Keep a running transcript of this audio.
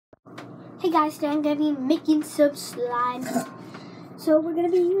Hey guys, today I'm going to be making some slime. So we're going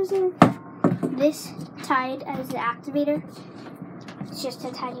to be using this Tide as the activator. It's just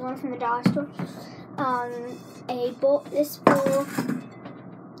a tiny one from the dollar store. A bowl, this bowl,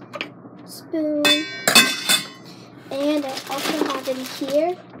 spoon, and I also have in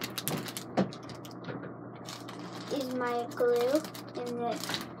here is my glue.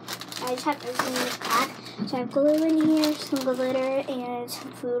 I just have everything in this pack. So I have glue in here, some glitter, and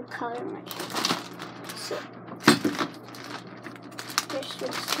some food coloring right here. So first we're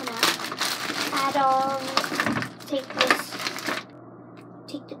just gonna add on, take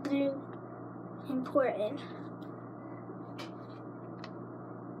the glue and pour it in.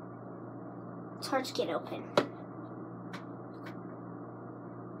 It's hard to get open.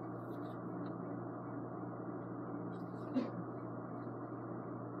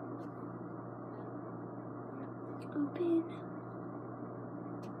 Open.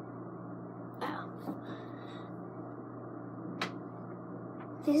 Oh.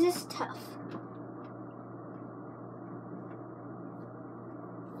 This is tough.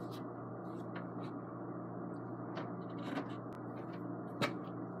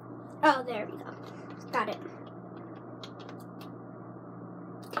 Oh, there we go. Got it.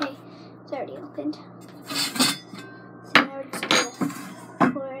 Okay, it's already opened. So now we're just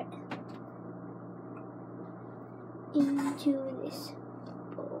gonna pour it into this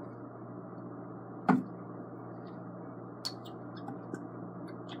bowl.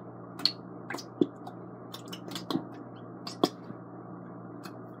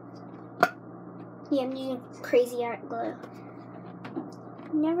 Yeah, I'm using Crazy Art glue.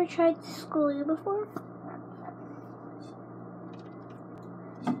 Never tried this glue before.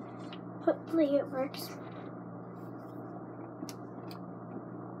 Hopefully it works.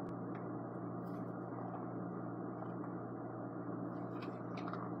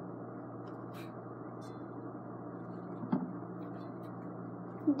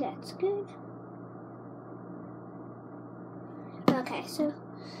 That's good. Okay, so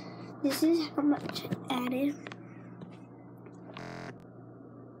this is how much added. I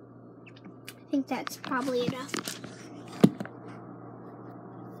think that's probably enough.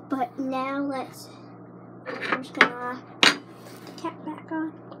 But now I'm just gonna put the cap back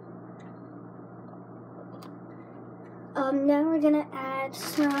on. Now we're gonna add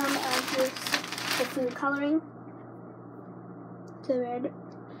some of the food coloring. The red.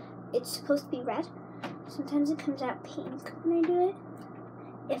 It's supposed to be red. Sometimes it comes out pink when I do it.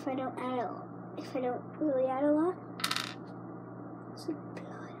 If I don't really add a lot. Some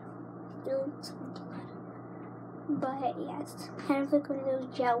blood. Still some blood. But yeah, it's kind of like one of those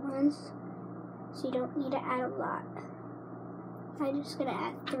gel ones. So you don't need to add a lot. I'm just gonna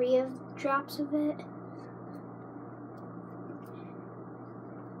add 3 drops of it.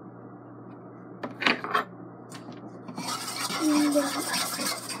 And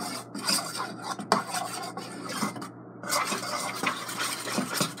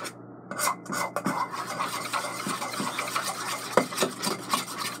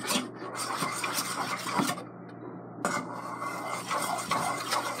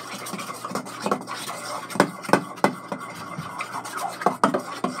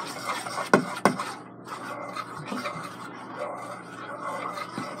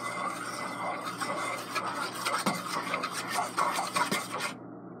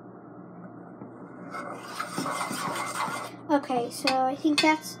okay, so I think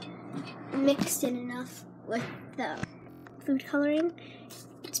that's mixed in enough with the food coloring.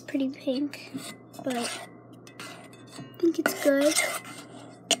 It's pretty pink, but I think it's good.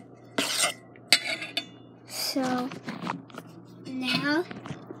 So now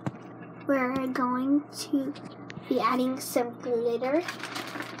we're going to be adding some glitter.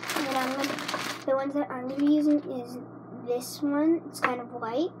 And the ones that I'm going to be using is this one. It's kind of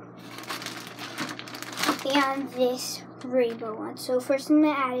white. And this rainbow one. So first I'm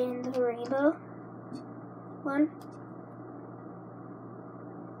going to add in the rainbow one.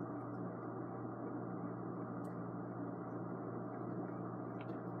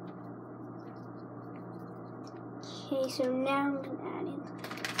 Okay, so now I'm going to add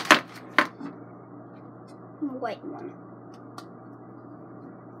in the white one.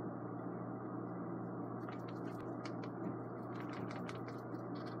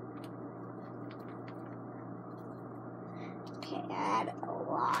 Okay, add a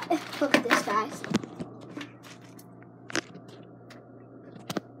lot. Look at this, guys.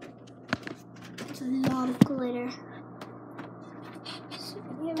 It's a lot of glitter. So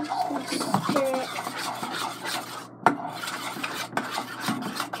I'm just going to stir it.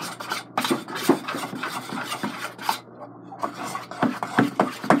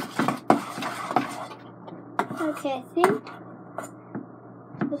 Okay, I think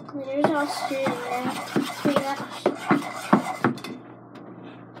the glitter's all straight now. Pretty much.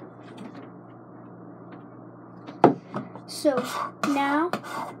 So now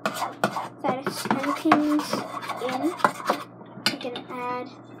that everything's in, I'm gonna add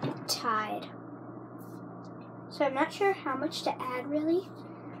Tide. So I'm not sure how much to add really.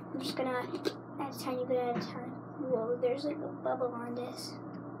 I'm just gonna add a tiny bit at a time. Whoa, there's like a bubble on this.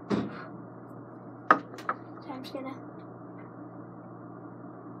 So I'm just gonna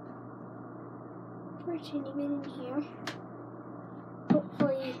pour a tiny bit in here.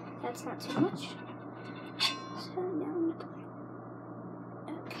 Hopefully that's not too much. So now I'm gonna pour.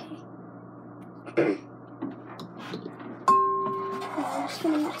 Okay. I'm just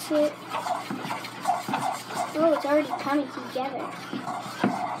gonna mix it. Oh, it's already coming together.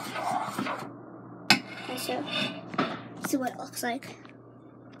 Okay, so this is what it looks like.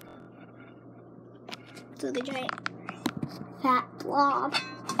 So the giant fat blob.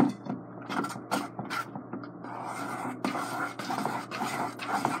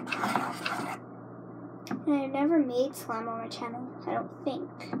 And I've never made slime on my channel, I don't think.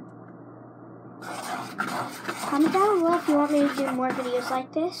 Comment down below if you want me to do more videos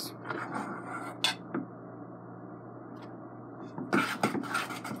like this.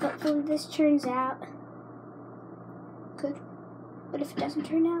 Hopefully this turns out good. But if it doesn't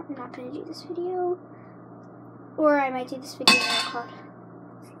turn out, I'm not going to do this video. Or I might do this video called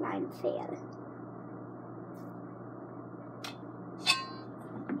Slime Fail.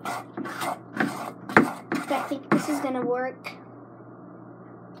 But I think this is going to work.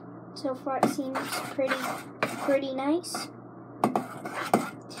 So far it seems pretty nice.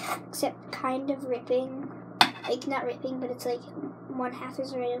 Except kind of ripping. Like not ripping, but it's like one half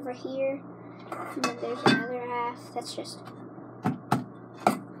is right over here. And then there's another half. That's just.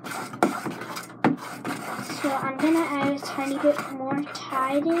 So I'm gonna add a tiny bit more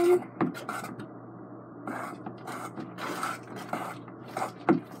Tide in.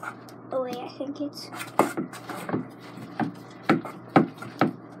 Oh wait, I think it's.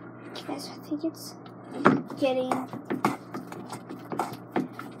 Guys, I think it's getting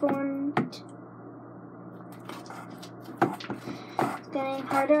formed. It's getting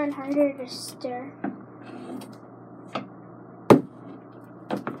harder and harder to stir.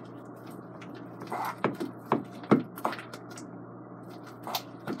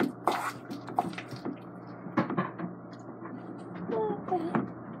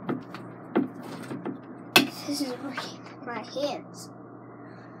 This is working with my hands.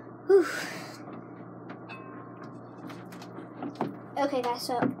 Whew. Okay guys,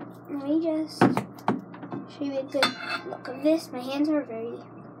 so let me just show you a good look of this. My hands are very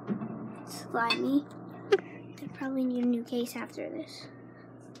slimy. I probably need a new case after this.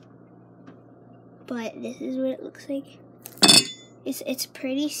 But this is what it looks like. It's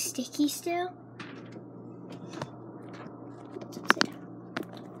pretty sticky still.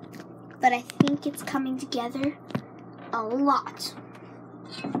 But I think it's coming together a lot.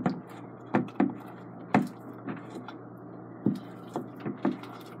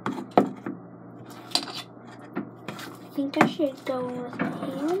 I think I should go with my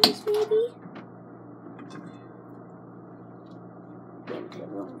hands, maybe? Yeah, I'm gonna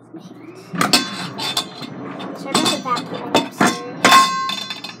go with my hands. Sorry about the vacuuming upstairs.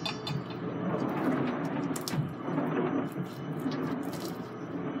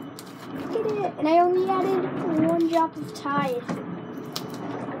 Look at it! And I only added 1 drop of Tide.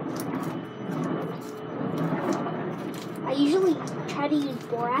 I usually try to use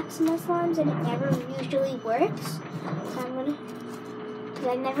borax in my slimes and it never usually works. So I'm gonna, because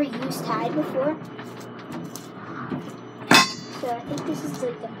I've never used Tide before. So I think this is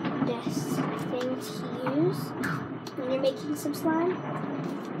like the best thing to use when you're making some slime.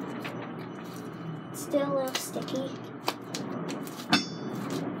 It's still a little sticky.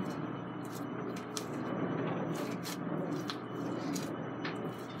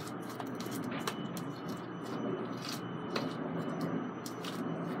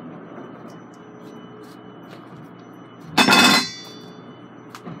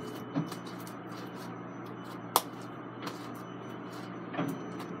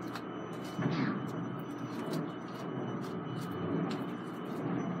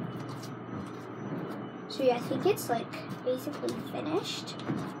 So yeah, I think it's like basically finished.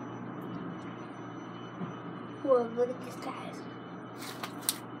 Whoa, look at this, guys.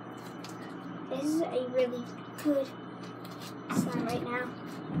 This is a really good slime right now.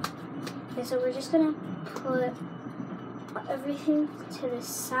 Okay, so we're just gonna put everything to the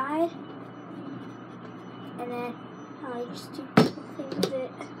side. And then I'll just do things with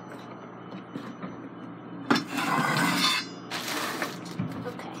it.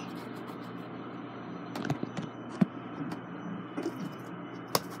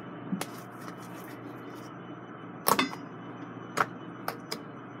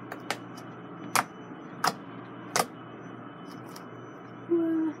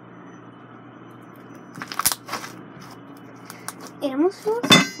 It almost feels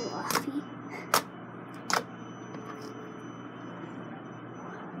fluffy.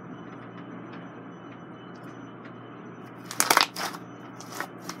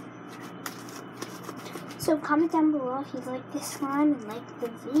 So comment down below if you like this slime and like the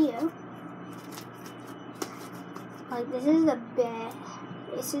video. Like, this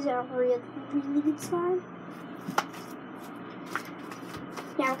is a really good slime.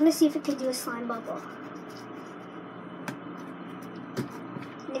 Now I'm gonna see if it can do a slime bubble.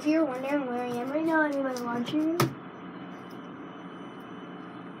 And if you're wondering where I am right now, I'm in my laundry room.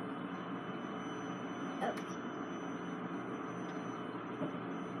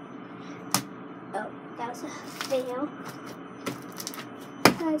 Oh, that was a fail.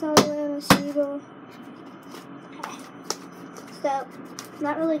 That's all the way on the table. Okay. So,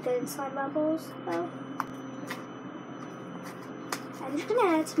 not really good in slime bubbles, though. I'm just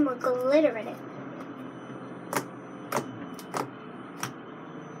gonna add some more glitter in it.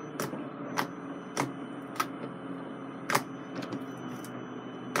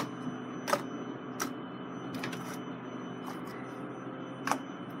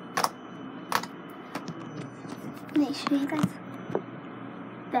 Let me show you guys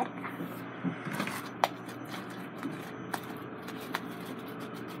better.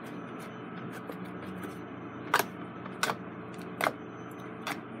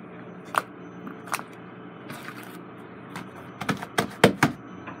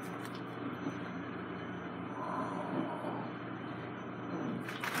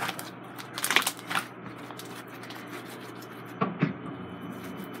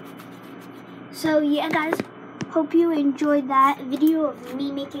 So yeah, guys, hope you enjoyed that video of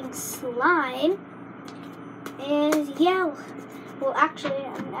me making slime. And yeah, well actually,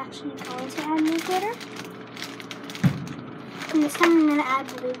 I'm actually going to add more glitter. And this time I'm going to add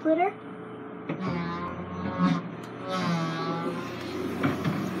blue glitter.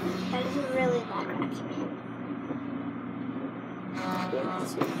 That is really bad actually.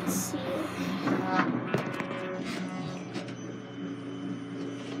 So you can see it.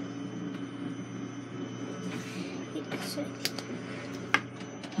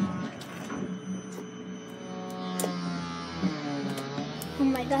 Oh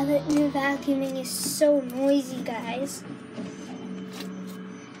my god, that new vacuuming is so noisy, guys.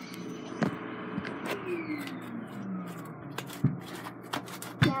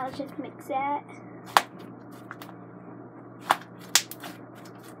 Now let's just mix that.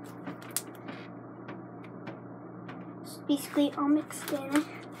 It's basically all mixed in,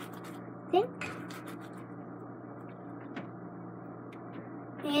 I think.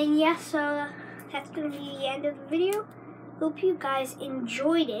 And yeah, so that's going to be the end of the video. Hope you guys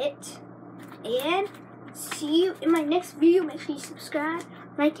enjoyed it. And see you in my next video. Make sure you subscribe,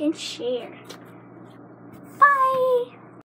 like, and share. Bye!